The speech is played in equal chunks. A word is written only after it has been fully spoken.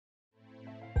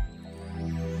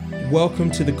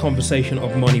Welcome to the Conversation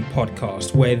of Money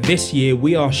podcast, where this year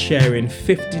we are sharing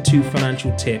 52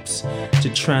 financial tips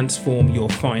to transform your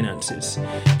finances.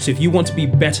 So if you want to be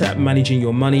better at managing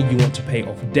your money, you want to pay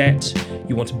off debt,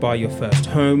 you want to buy your first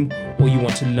home, or you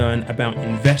want to learn about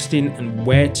investing and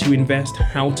where to invest,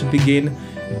 how to begin,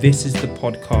 this is the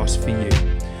podcast for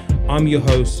you. I'm your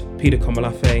host, Peter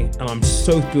Komalafe, and I'm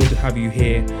so thrilled to have you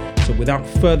here. So without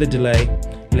further delay,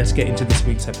 let's get into this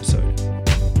week's episode.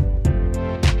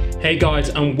 Hey guys,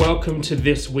 and welcome to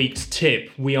this week's tip.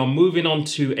 We are moving on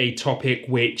to a topic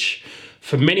which,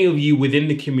 for many of you within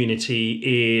the community,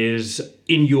 is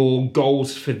in your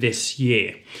goals for this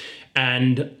year.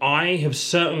 And I have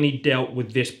certainly dealt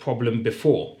with this problem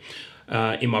before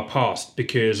in my past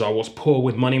because I was poor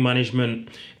with money management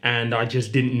and I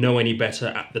just didn't know any better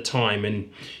at the time. And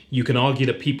you can argue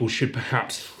that people should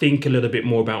perhaps think a little bit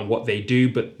more about what they do,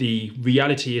 but the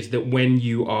reality is that when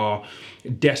you are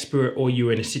desperate or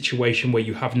you're in a situation where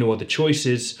you have no other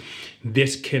choices,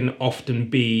 this can often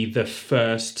be the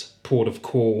first port of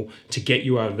call to get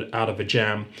you out of a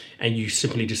jam, and you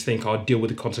simply just think, I'll deal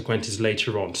with the consequences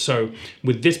later on. So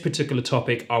with this particular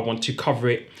topic, I want to cover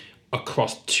it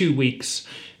across 2 weeks.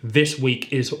 This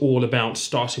week is all about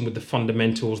starting with the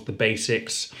fundamentals, the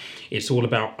basics. It's all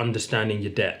about understanding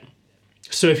your debt.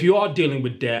 So if you are dealing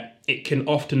with debt, it can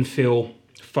often feel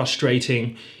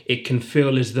frustrating. It can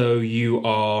feel as though you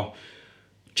are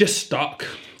just stuck.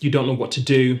 You don't know what to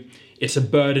do. It's a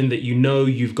burden that you know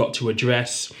you've got to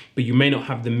address, but you may not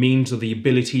have the means or the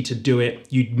ability to do it.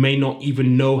 You may not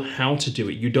even know how to do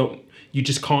it. You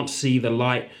just can't see the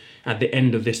light at the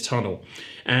end of this tunnel.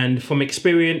 And from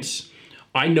experience,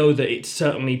 I know that it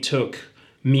certainly took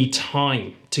me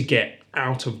time to get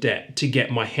out of debt, to get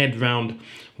my head around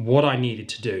what I needed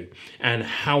to do and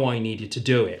how I needed to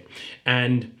do it.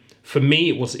 And for me,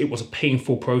 it was a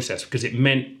painful process because it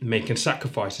meant making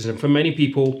sacrifices. And for many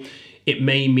people, it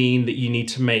may mean that you need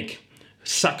to make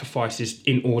sacrifices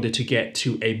in order to get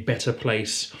to a better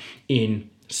place in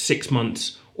 6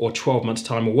 months or 12 months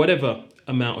time, or whatever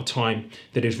amount of time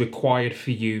that is required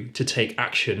for you to take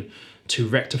action to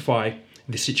rectify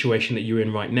the situation that you're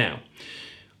in right now.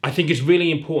 I think it's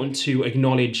really important to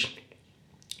acknowledge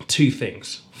two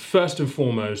things. First and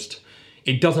foremost,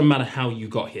 it doesn't matter how you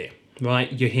got here,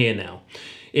 right? You're here now.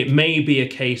 It may be a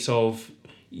case of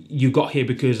you got here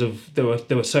because of there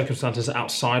were circumstances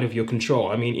outside of your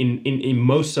control. I mean, in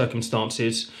most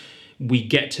circumstances, we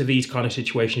get to these kind of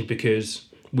situations because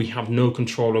we have no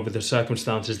control over the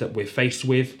circumstances that we're faced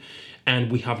with,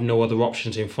 and we have no other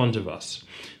options in front of us.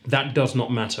 That does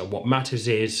not matter. What matters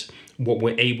is what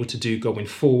we're able to do going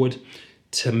forward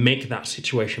to make that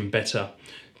situation better,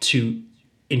 to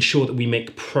ensure that we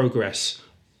make progress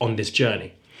on this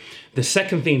journey. The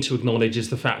second thing to acknowledge is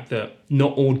the fact that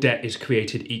not all debt is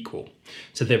created equal.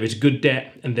 So there is good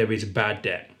debt and there is bad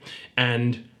debt.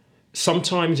 And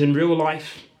sometimes in real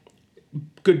life,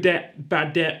 good debt,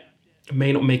 bad debt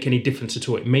may not make any difference at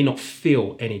all. It may not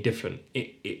feel any different.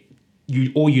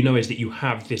 All you know is that you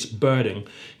have this burden,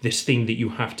 this thing that you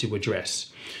have to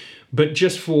address. But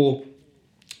just for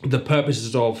the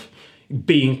purposes of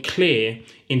being clear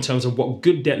in terms of what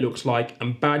good debt looks like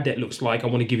and bad debt looks like, I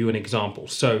want to give you an example.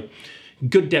 So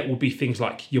good debt will be things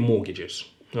like your mortgages,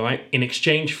 all right? In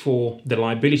exchange for the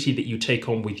liability that you take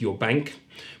on with your bank,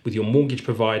 with your mortgage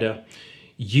provider,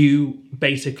 you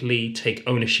basically take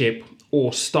ownership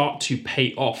or start to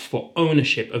pay off for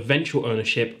ownership, eventual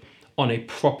ownership on a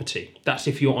property. That's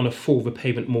if you're on a full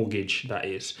repayment mortgage, that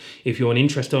is. If you're an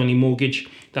interest-only mortgage,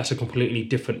 that's a completely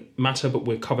different matter, but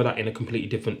we'll cover that in a completely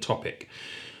different topic.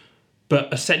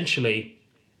 But essentially,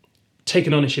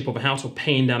 taking ownership of a house or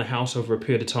paying down a house over a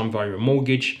period of time via a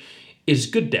mortgage is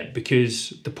good debt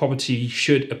because the property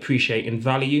should appreciate in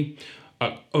value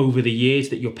over the years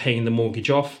that you're paying the mortgage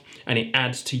off, and it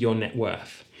adds to your net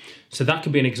worth. So that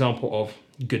could be an example of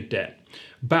good debt.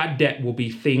 Bad debt will be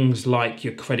things like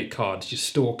your credit cards, your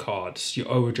store cards, your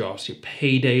overdrafts, your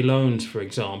payday loans, for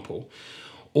example.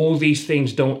 All these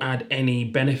things don't add any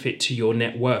benefit to your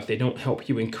net worth. They don't help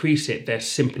you increase it. They're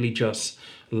simply just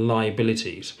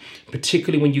liabilities.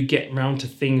 Particularly when you get around to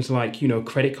things like,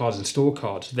 credit cards and store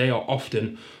cards, they are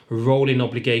often rolling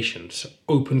obligations,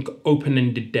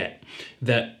 open-ended debt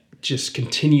that just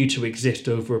continue to exist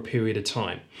over a period of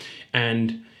time.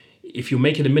 And if you're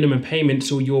making the minimum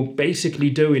payments, all you're basically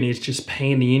doing is just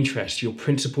paying the interest. Your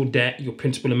principal debt, your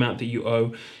principal amount that you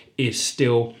owe is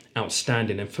still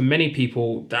outstanding. And for many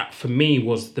people, that for me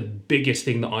was the biggest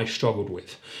thing that I struggled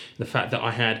with. The fact that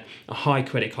I had a high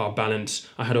credit card balance,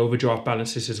 I had overdraft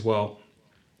balances as well.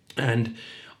 And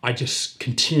I just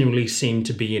continually seem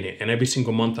to be in it. And every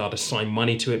single month I'd assign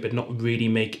money to it, but not really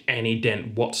make any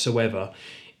dent whatsoever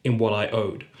in what I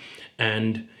owed.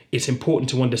 And it's important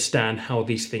to understand how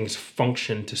these things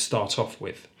function to start off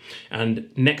with. And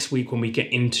next week, when we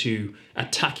get into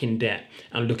attacking debt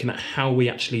and looking at how we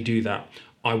actually do that,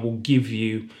 I will give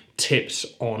you tips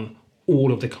on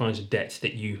all of the kinds of debts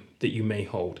that you may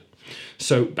hold.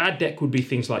 So bad debt would be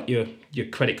things like your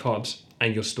credit cards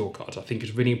and your store cards. I think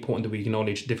it's really important that we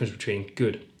acknowledge the difference between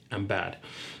good and bad.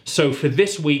 So for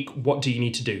this week, what do you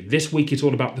need to do? This week is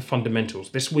all about the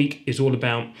fundamentals. This week is all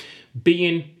about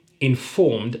being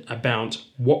informed about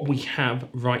what we have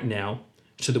right now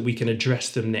so that we can address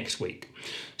them next week.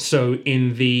 So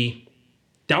in the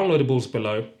downloadables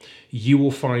below, you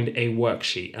will find a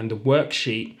worksheet, and the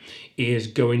worksheet is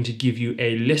going to give you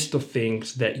a list of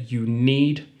things that you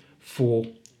need for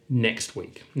next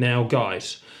week. Now,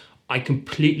 guys, I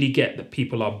completely get that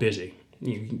people are busy.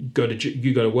 You go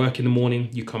to work in the morning,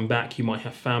 you come back, you might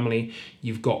have family,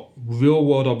 you've got real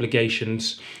world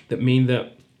obligations that mean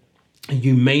that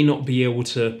you may not be able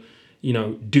to,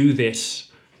 do this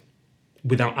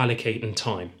without allocating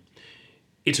time.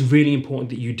 It's really important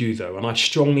that you do, though, and I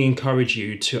strongly encourage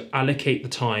you to allocate the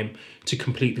time to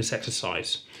complete this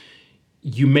exercise.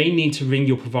 You may need to ring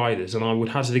your providers, and I would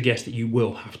hazard a guess that you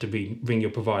will have to ring your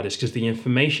providers, because the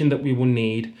information that we will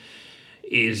need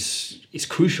is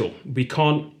crucial. We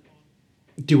can't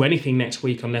do anything next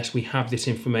week unless we have this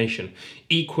information.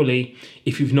 Equally,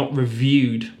 if you've not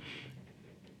reviewed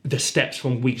the steps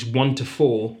from weeks 1 to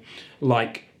 4,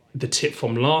 like the tip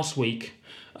from last week,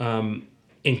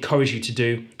 encourage you to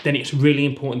do, then it's really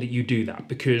important that you do that,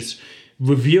 because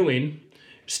reviewing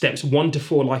steps 1 to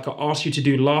 4, like I asked you to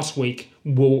do last week,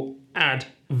 will add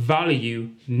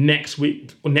value next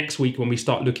week when we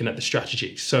start looking at the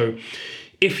strategy. So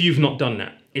if you've not done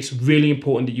that, it's really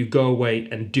important that you go away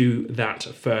and do that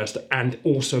first, and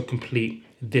also complete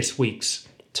this week's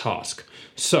task.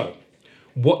 So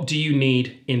what do you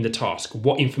need in the task?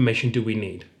 What information do we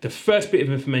need? The first bit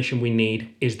of information we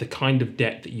need is the kind of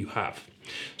debt that you have.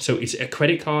 So is it a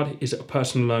credit card? Is it a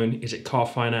personal loan? Is it car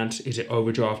finance? Is it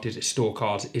overdraft? Is it store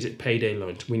cards? Is it payday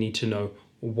loans? We need to know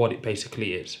what it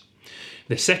basically is.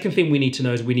 The second thing we need to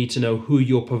know is we need to know who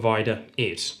your provider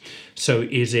is. So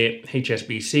is it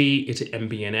HSBC? Is it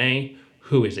MBNA?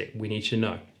 Who is it? We need to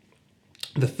know.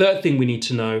 The third thing we need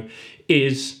to know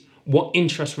is what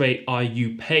interest rate are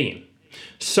you paying?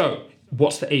 So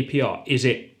what's the APR? Is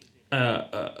it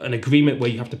an agreement where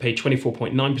you have to pay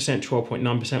 24.9%,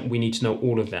 12.9%? We need to know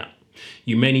all of that.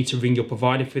 You may need to ring your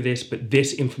provider for this, but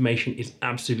this information is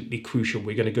absolutely crucial.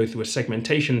 We're going to go through a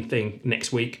segmentation thing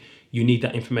next week. You need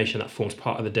that information that forms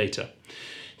part of the data.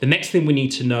 The next thing we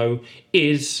need to know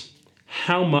is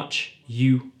how much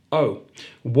you owe.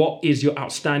 What is your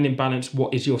outstanding balance?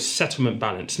 What is your settlement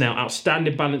balance? Now,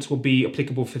 outstanding balance will be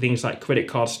applicable for things like credit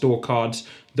cards, store cards,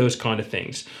 those kind of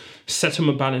things.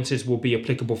 Settlement balances will be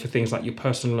applicable for things like your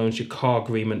personal loans, your car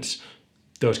agreements,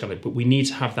 those kind of, but we need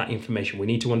to have that information. We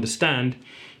need to understand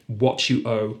what you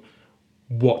owe,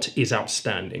 what is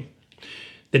outstanding.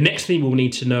 The next thing we'll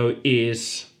need to know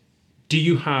is, do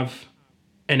you have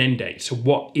an end date? So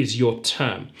what is your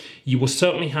term? You will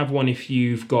certainly have one if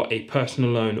you've got a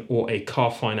personal loan or a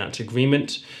car finance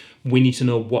agreement. We need to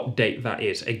know what date that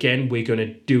is. Again, we're going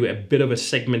to do a bit of a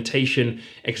segmentation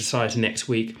exercise next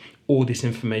week. All this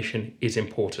information is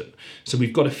important. So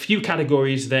we've got a few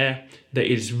categories there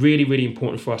that is really, really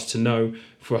important for us to know,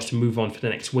 for us to move on for the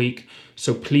next week.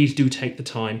 So please do take the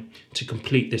time to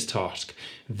complete this task.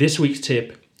 This week's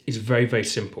tip is very, very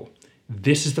simple.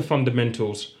 This is the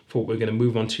fundamentals for what we're going to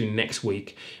move on to next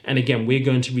week. And again, we're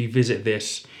going to revisit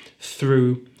this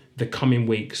through the coming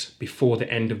weeks before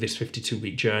the end of this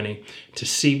 52-week journey to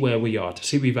see where we are, to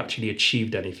see if we've actually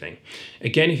achieved anything.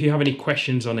 Again, if you have any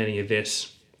questions on any of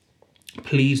this,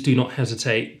 please do not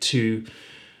hesitate to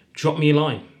drop me a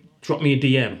line, drop me a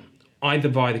DM, either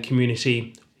via the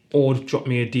community or drop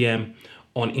me a DM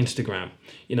on Instagram.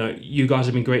 You guys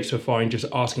have been great so far in just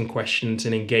asking questions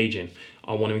and engaging.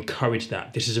 I want to encourage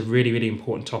that. This is a really, really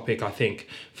important topic. I think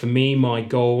for me, my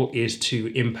goal is to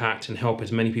impact and help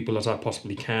as many people as I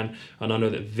possibly can. And I know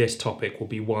that this topic will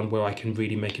be one where I can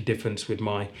really make a difference with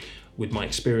my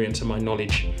experience and my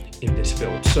knowledge in this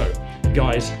field. So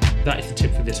guys, that is the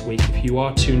tip for this week. If you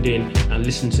are tuned in and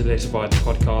listening to this via the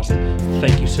podcast,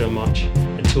 thank you so much.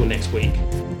 Until next week,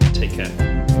 take care.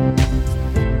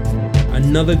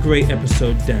 Another great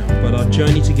episode down, but our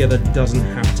journey together doesn't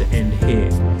have to end here.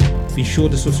 Be sure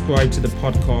to subscribe to the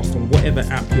podcast on whatever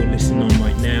app you're listening on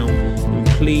right now. And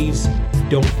please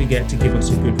don't forget to give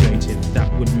us a good rating.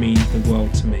 That would mean the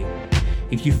world to me.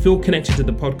 If you feel connected to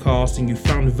the podcast and you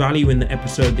found value in the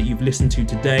episode that you've listened to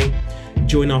today,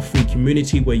 join our free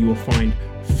community where you will find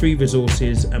free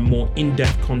resources and more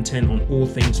in-depth content on all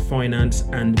things finance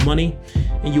and money.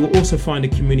 And you will also find a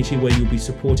community where you'll be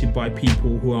supported by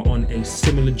people who are on a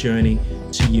similar journey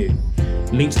to you.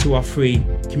 Links to our free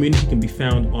community can be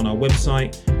found on our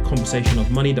website,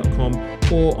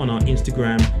 conversationofmoney.com, or on our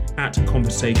Instagram at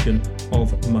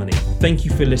conversationofmoney. Thank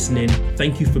you for listening.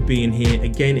 Thank you for being here.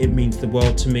 Again, it means the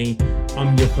world to me.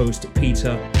 I'm your host,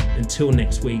 Peter. Until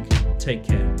next week, take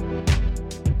care.